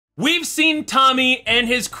We've seen Tommy and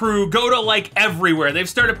his crew go to like everywhere. They've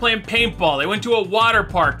started playing paintball. They went to a water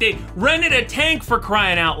park. They rented a tank, for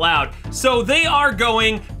crying out loud. So they are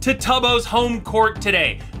going to Tubbo's home court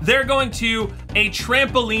today. They're going to a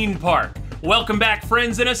trampoline park. Welcome back,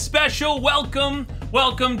 friends, and a special welcome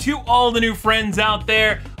to all the new friends out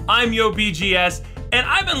there. I'm YoBGS, and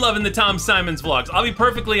I've been loving the Tom Simons vlogs. I'll be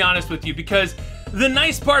perfectly honest with you, because the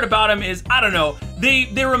nice part about them is, I don't know, they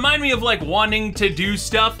remind me of like wanting to do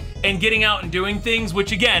stuff and getting out and doing things,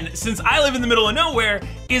 which again, since I live in the middle of nowhere,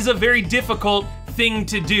 is a very difficult thing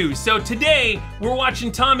to do. So today, we're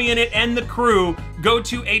watching TommyInnit and the crew go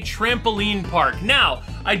to a trampoline park. Now,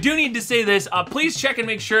 I do need to say this, please check and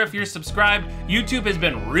make sure if you're subscribed. YouTube has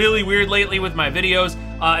been really weird lately with my videos,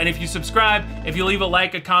 and if you subscribe, if you leave a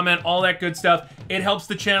like, a comment, all that good stuff, it helps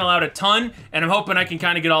the channel out a ton, and I'm hoping I can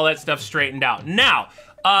kind of get all that stuff straightened out. Now,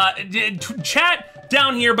 chat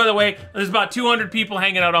down here, by the way, there's about 200 people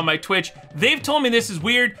hanging out on my Twitch. They've told me this is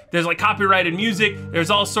weird. There's like copyrighted music. There's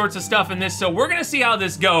all sorts of stuff in this. So we're gonna see how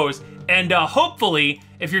this goes. And hopefully,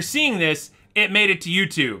 if you're seeing this, it made it to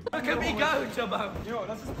YouTube. Look at me go, Tubbo. Yo,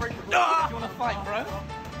 let's just break the rules. You wanna fight, bro?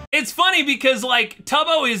 It's funny because like,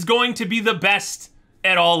 Tubbo is going to be the best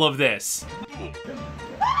at all of this.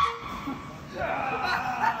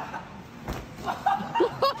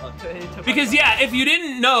 Because yeah, if you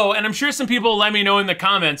didn't know, and I'm sure some people will let me know in the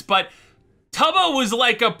comments, but Tubbo was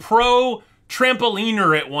like a pro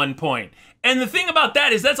trampoliner at one point. And the thing about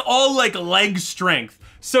that is that's all like leg strength.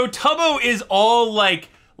 So Tubbo is all like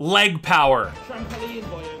leg power. Trampoline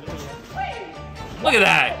boy over here. Look at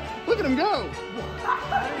that. Look at him go.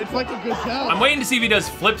 It's like a gazelle. I'm waiting to see if he does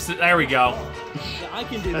flips. There we go. Yeah, I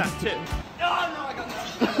can do that too. Oh no, I got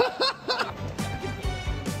that.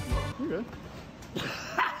 You're good.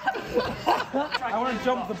 I want to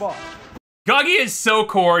jump the box. Goggy is so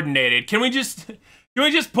coordinated. Can we just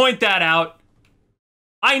point that out?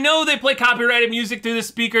 I know they play copyrighted music through the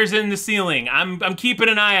speakers in the ceiling. I'm keeping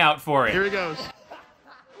an eye out for it. Here he goes.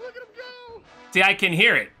 Look at him go. See, I can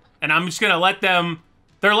hear it, and I'm just gonna let them.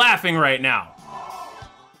 They're laughing right now.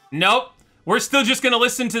 Nope, we're still just gonna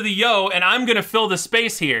listen to the yo, and I'm gonna fill the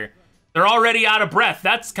space here. They're already out of breath.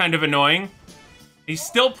 That's kind of annoying. He's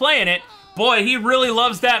still playing it. Boy, he really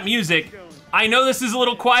loves that music. I know this is a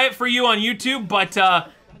little quiet for you on YouTube, but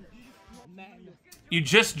you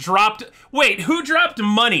just dropped... Wait, who dropped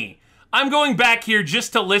money? I'm going back here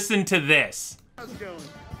just to listen to this. How's it going?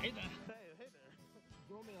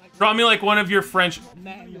 Draw me like one of your French...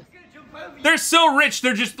 They're so rich,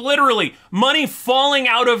 they're just literally money falling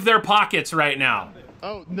out of their pockets right now.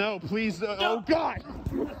 Oh, no, please. Oh, God.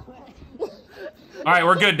 All right,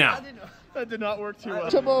 we're good now. That did not work too well.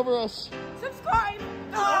 Jump over us. Subscribe!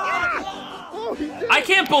 Oh, he did. I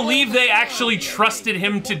can't believe they actually trusted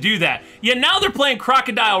him to do that. Yeah, now they're playing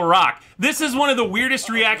Crocodile Rock. This is one of the weirdest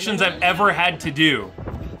reactions I've ever had to do.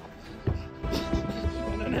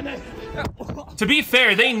 To be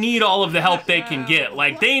fair, they need all of the help they can get.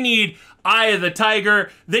 Like, they need Eye of the Tiger,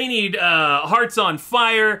 they need Hearts on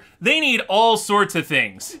Fire, they need all sorts of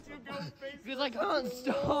things. He's like, oh,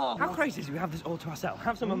 stop. How crazy is we have this all to ourselves?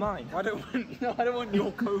 Have some of mine. I don't want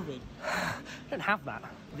your COVID. I don't have that.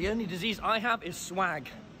 The only disease I have is swag.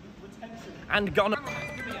 And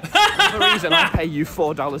gonorrhea. That's the reason I pay you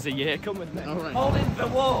 $4 a year. Come with me. All right. Hold in the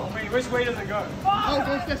wall. Wait, which way does it go? Oh, it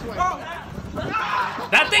goes this way.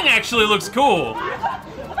 That thing actually looks cool.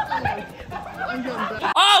 I'm getting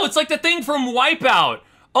back. Oh, it's like the thing from Wipeout.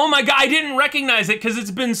 Oh my God, I didn't recognize it because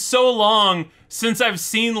it's been so long since I've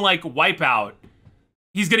seen like Wipeout.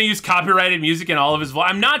 He's gonna use copyrighted music in all of his vlogs.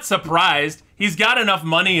 I'm not surprised. He's got enough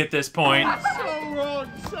money at this point. So wrong,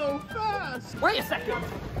 so fast. Wait a second.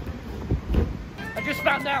 I just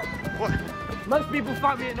found out. What? Most people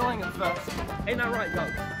find me annoying at first. Ain't that right,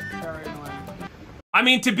 Doug? Very annoying. I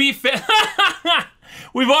mean, to be fair,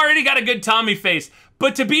 we've already got a good Tommy face.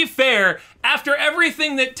 But to be fair, after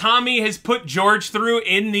everything that Tommy has put George through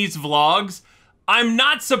in these vlogs, I'm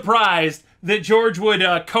not surprised that George would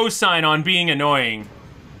co-sign on being annoying.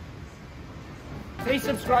 Please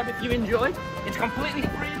subscribe if you enjoy. It's completely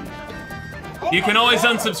free. You can always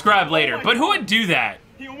unsubscribe later, but who would do that?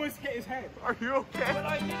 He almost hit his head. Are you okay? But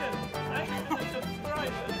I didn't. I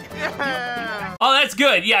subscribed. Yeah. Oh, that's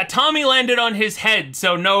good. Yeah, Tommy landed on his head,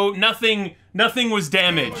 so nothing was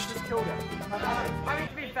damaged. Just killed him. I mean,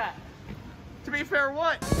 to be fair. To be fair,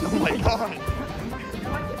 what? Oh my God.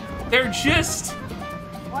 They're just...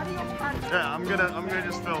 Yeah, I'm gonna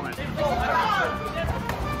just film it.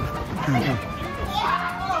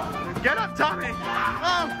 Get up, Tommy!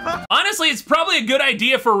 Honestly, it's probably a good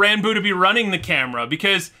idea for Ranboo to be running the camera,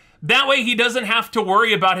 because that way he doesn't have to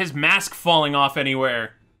worry about his mask falling off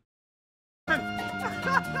anywhere.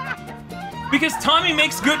 Because Tommy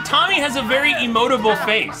has a very emotable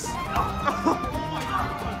face.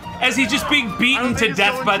 As he's just being beaten to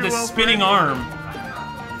death by the spinning arm.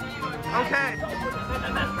 Okay.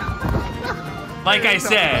 Like I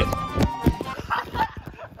said.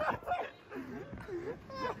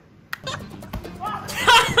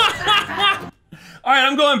 All right,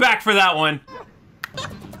 I'm going back for that one.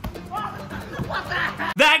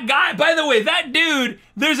 That guy, by the way, that dude,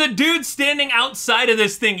 there's a dude standing outside of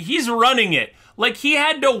this thing. He's running it. Like, he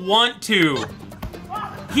had to want to.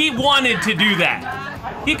 He wanted to do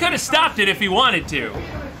that. He could have stopped it if he wanted to.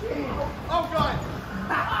 Oh, God.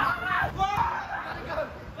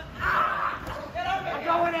 I'm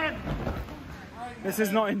going in. This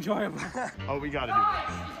is not enjoyable. Oh, we gotta do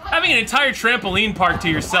this. Having an entire trampoline park to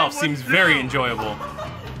yourself seems very enjoyable.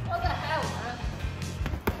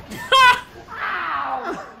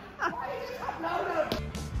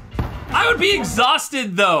 I would be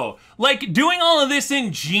exhausted though. Like doing all of this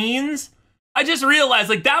in jeans, I just realized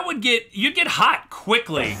like that would you'd get hot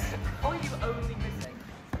quickly. Or you only missing.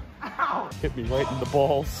 Ow! Hit me right in the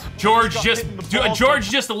balls. George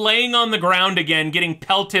just laying on the ground again, getting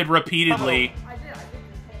pelted repeatedly.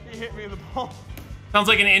 He hit me in the ball. Sounds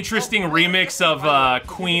like an interesting remix of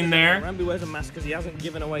Queen there. Ranboo wears a mask because he hasn't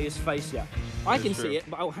given away his face yet. I can see it,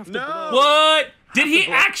 but I'll have to blur. What? Did he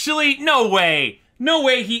actually? No way. No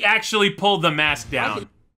way he actually pulled the mask down. I can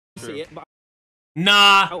see it, but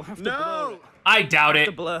Nah. I'll have to blur it. I doubt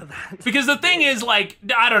it. Blur that. Because the thing is, like,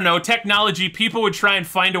 I don't know, technology, people would try and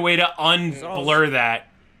find a way to unblur that.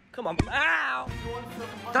 Come on. Ow!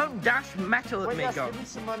 Don't dash metal at me, Gog. Give me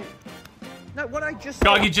some money. No, what I just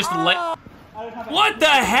Doggy just let. What the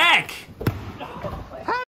heck?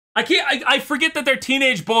 I forget that they're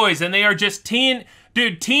teenage boys and they are just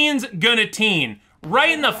dude, teens gonna teen. Right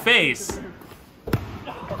in the face.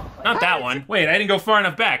 Not that one. Wait, I didn't go far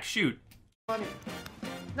enough back. Shoot.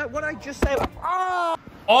 No, what I just said. Oh!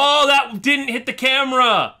 Oh, that didn't hit the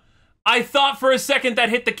camera. I thought for a second that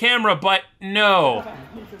hit the camera, but no.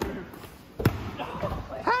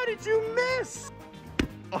 How did you miss?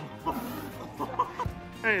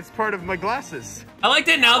 Hey, it's part of my glasses. I like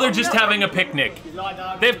that now they're just having a picnic.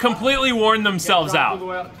 They've completely worn themselves All the out.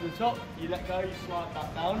 way up to the top, you let go, you slide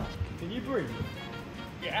back down. Can you breathe?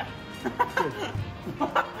 Yeah.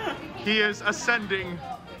 He is ascending.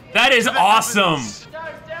 That is awesome.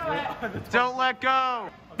 Don't let go.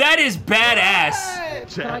 That is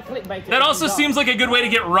badass. Can I clickbait it? That also seems like a good way to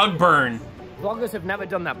get rug burn. Vloggers have never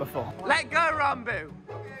done that before. Let go, Ranboo.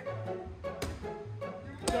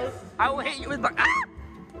 I will hit you with my. Ah!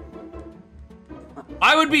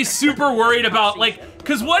 I would be super worried about, like,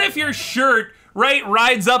 because what if your shirt, right,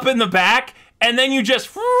 rides up in the back, and then you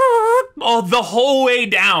just, the whole way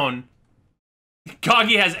down.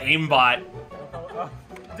 Goggy has aimbot.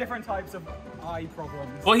 Different types of eye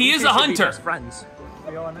problems. Well, he is a hunter. Friends.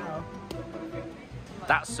 We are now.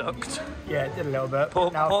 That sucked. Yeah, it did a little bit. Now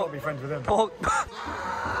I've got to be friends with him.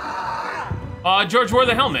 George wore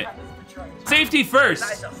the helmet. Safety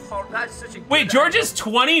first. That's such a Wait, George is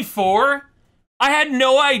 24? I had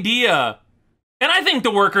no idea. And I think the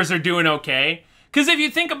workers are doing okay. Because if you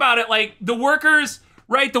think about it, like, the workers,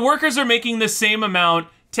 right, the workers are making the same amount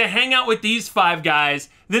to hang out with these 5 guys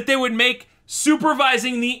that they would make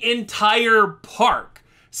supervising the entire park.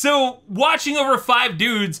 So watching over 5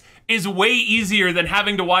 dudes is way easier than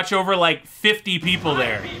having to watch over like 50 people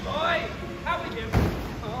there. Boy, how are you?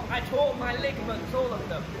 Oh, I tore my ligaments, all of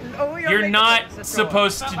them. You're not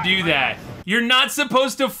supposed to do that. You're not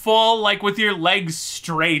supposed to fall like with your legs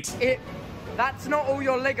straight. That's not all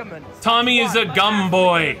your ligaments. Tommy is a gum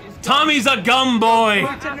boy. Tommy's a gum boy.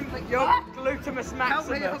 Your glutamus maximus. Help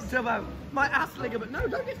me up, Tubbo. My ass ligament. No,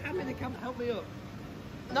 don't just hand me the camera. Help me up.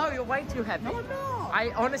 No, you're way too heavy. No, I'm not. I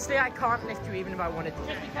can't lift you even if I wanted to.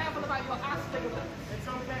 Just be careful about your ass ligament. It's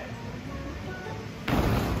okay.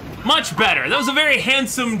 Much better. That was a very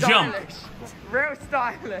handsome jump. Real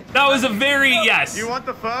stylish. That was a very, yes. You want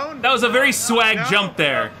the phone? That was a very swag jump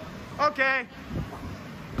there. Okay.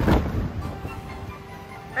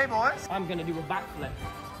 Hey, boys. I'm gonna do a backflip.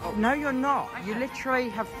 Oh, no, you're not. You literally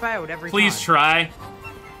have failed every time. Please try.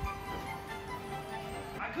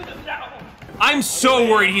 I'm so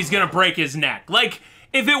worried he's gonna break his neck. Like,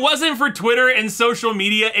 if it wasn't for Twitter and social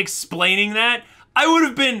media explaining that, I would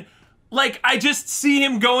have been, like, I just see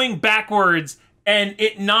him going backwards and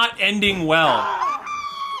it not ending well.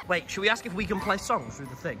 Wait, should we ask if we can play songs through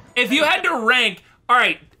the thing? If you had to rank, all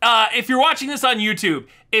right, if you're watching this on YouTube,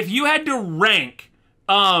 if you had to rank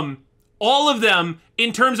all of them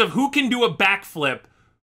in terms of who can do a backflip,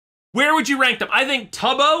 where would you rank them? I think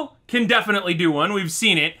Tubbo can definitely do one. We've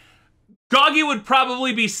seen it. Goggy would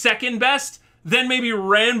probably be second best, then maybe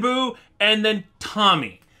Ranboo, and then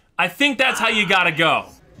Tommy. I think that's how you gotta go.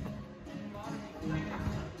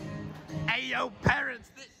 Hey, yo,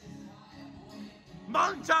 parents, this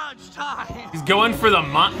montage time. He's going for the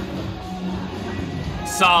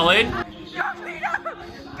solid.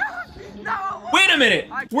 No. Wait a minute.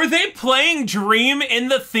 Were they playing Dream in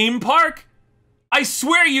the theme park? I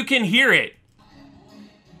swear you can hear it.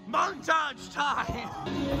 Montage time.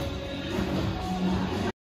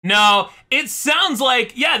 No, it sounds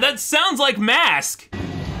like, yeah, that sounds like Mask.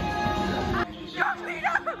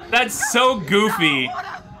 That's so goofy.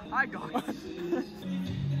 I got it.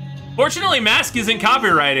 Fortunately, Mask isn't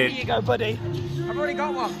copyrighted. Here you go, buddy. I've already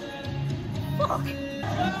got one. Fuck.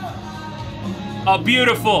 Oh,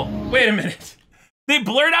 beautiful. Wait a minute. They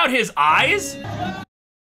blurred out his eyes?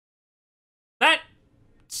 That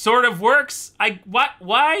sort of works.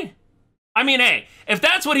 Why? I mean, hey, if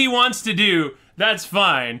that's what he wants to do, that's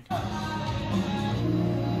fine.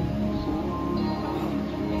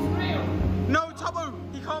 No, Tubbo,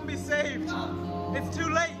 he can't be saved. It's too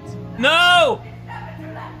late. No!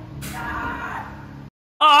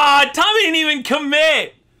 Ah, Tommy didn't even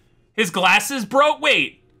commit. His glasses broke.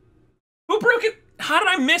 Wait, who broke it? How did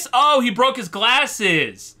I miss? Oh, he broke his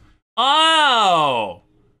glasses. Oh,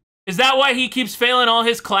 is that why he keeps failing all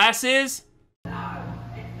his classes?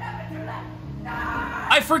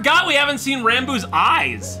 I forgot we haven't seen Ranboo's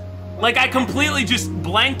eyes. Like, I completely just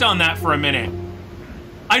blanked on that for a minute.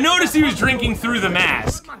 I noticed he was drinking through the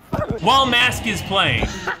mask while Mask is playing.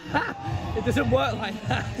 It doesn't work like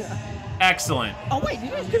that. Excellent. Oh wait, did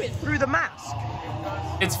you just do it through the mask?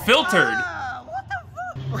 It's filtered. What the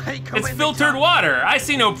fuck? Wait, It's filtered water. I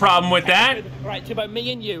see no problem with that. Right, Tubbo,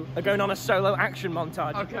 me and you are going on a solo action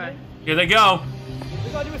montage. Okay. Here they go.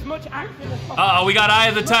 We gotta do as much action as possible. Uh-oh, we got Eye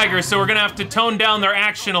of the Tiger, so we're gonna have to tone down their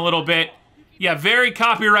action a little bit. Yeah, very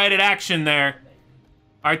copyrighted action there.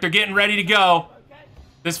 All right, they're getting ready to go.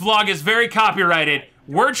 This vlog is very copyrighted.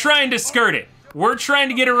 We're trying to skirt it. We're trying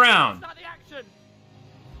to get around. Start the action.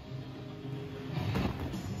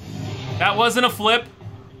 That wasn't a flip.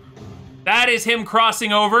 That is him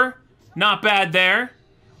crossing over. Not bad there.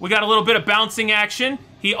 We got a little bit of bouncing action.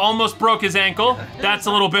 He almost broke his ankle. That's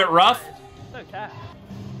a little bit rough. Okay.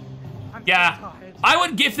 Yeah, I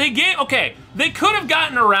would, if they get, okay, they could have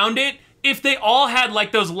gotten around it if they all had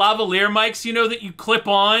like those lavalier mics, you know, that you clip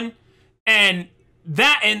on, and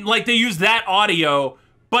like they use that audio,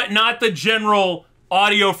 but not the general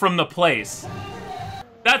audio from the place.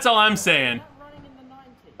 That's all I'm saying.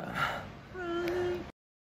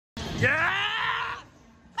 Yeah!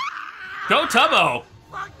 Go Tubbo.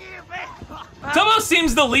 Fuck you, man. Tubbo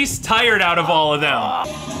seems the least tired out of all of them.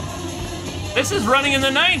 This is running in the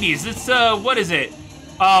 90s. It's, what is it?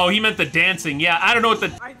 Oh, he meant the dancing. Yeah, I don't know what the...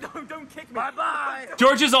 Don't kick me. Bye-bye.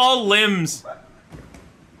 George is all limbs.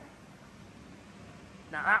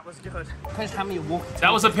 Now that was good. Depends how many you walk.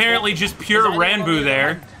 That was apparently just pure Ranboo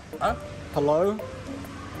there. Huh? Hello?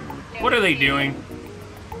 What are they doing?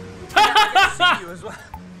 You as well.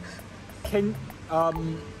 Can,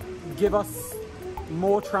 give us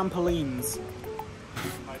more trampolines.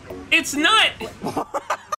 It's not...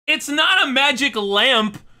 It's not a magic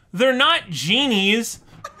lamp. They're not genies.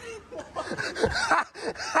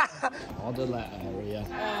 Order area.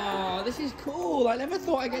 Oh, this is cool. I never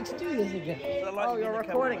thought I'd get to do this again. Oh, you're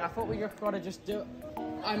recording. I thought we were gonna just do it.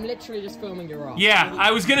 I'm literally just filming your ass. Yeah,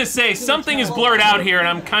 I was gonna say, something is blurred out here, and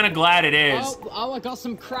I'm kind of glad it is. Oh, I got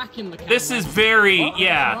some crack in the camera. This is very,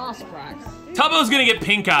 yeah. Ass cracks. Tubbo's gonna get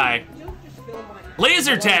pink eye.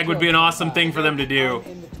 Laser tag would be an awesome thing for them to do.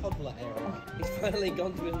 In the toddler era. He's finally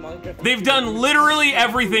gone to his Minecraft. They've done literally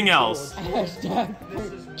everything else. Hashtag.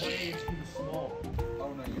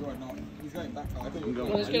 Oh no, you are not. He's going back. I think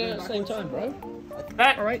Well, let's get it at the same time, bro.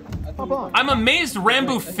 That, I'm amazed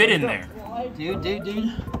Ranboo fit in there. Dude.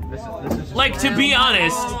 Like, to be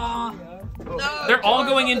honest, they're all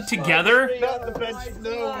going in together. Not the bench,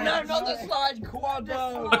 no. No, not the slide,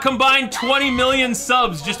 Quado. A combined 20 million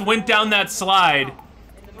subs just went down that slide.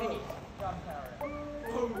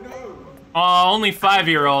 Oh, only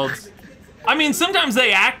 5-year-olds. I mean, sometimes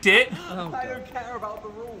they act it. I don't care about the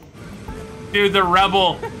rules. Dude, the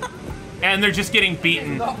rebel. And they're just getting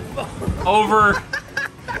beaten. Over.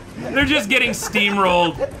 They're just getting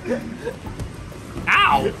steamrolled.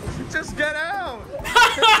 Ow! Just get out!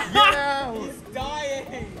 Get out! He's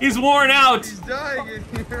dying. He's worn out. He's dying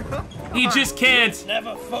in here. He just can't.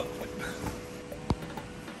 Never fuck.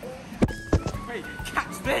 Wait,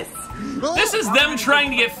 catch this. This is them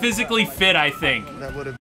trying to get physically fit, I think. That would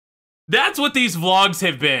have. That's what these vlogs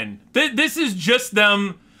have been. This is just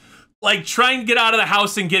them, like, trying to get out of the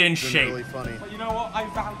house and get in Been shape. really funny. But you know what? I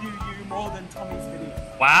value you more than Tommy's video.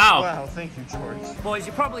 Wow. Wow, thank you, George. Boys,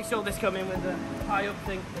 you probably saw this coming with the high up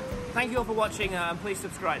thing. Thank you all for watching and please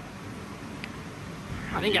subscribe.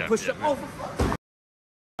 I didn't get pushed up. Oh,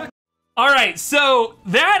 All right, so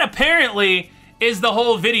that apparently is the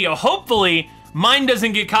whole video. Hopefully, mine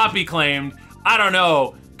doesn't get copy claimed. I don't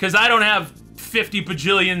know, because I don't have 50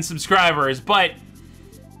 bajillion subscribers, but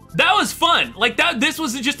that was fun. Like, this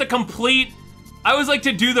was just a complete, I always like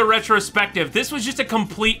to do the retrospective. This was just a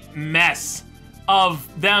complete mess of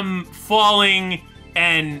them falling,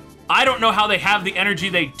 and I don't know how they have the energy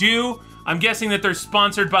they do. I'm guessing that they're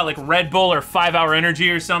sponsored by like Red Bull or 5 Hour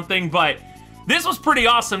Energy or something, but this was pretty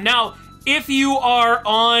awesome. Now, if you are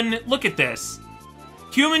on, look at this.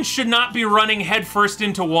 Humans should not be running headfirst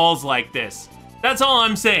into walls like this. That's all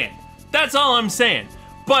I'm saying. That's all I'm saying.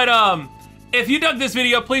 But if you dug this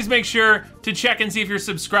video, please make sure to check and see if you're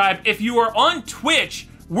subscribed. If you are on Twitch,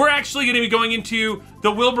 we're actually gonna be going into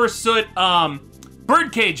the Wilbur Soot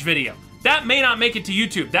birdcage video. That may not make it to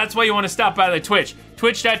YouTube. That's why you wanna stop by the Twitch.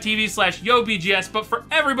 Twitch.tv/YoBGS. But for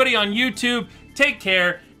everybody on YouTube, take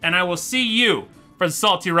care, and I will see you for the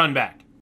salty run back.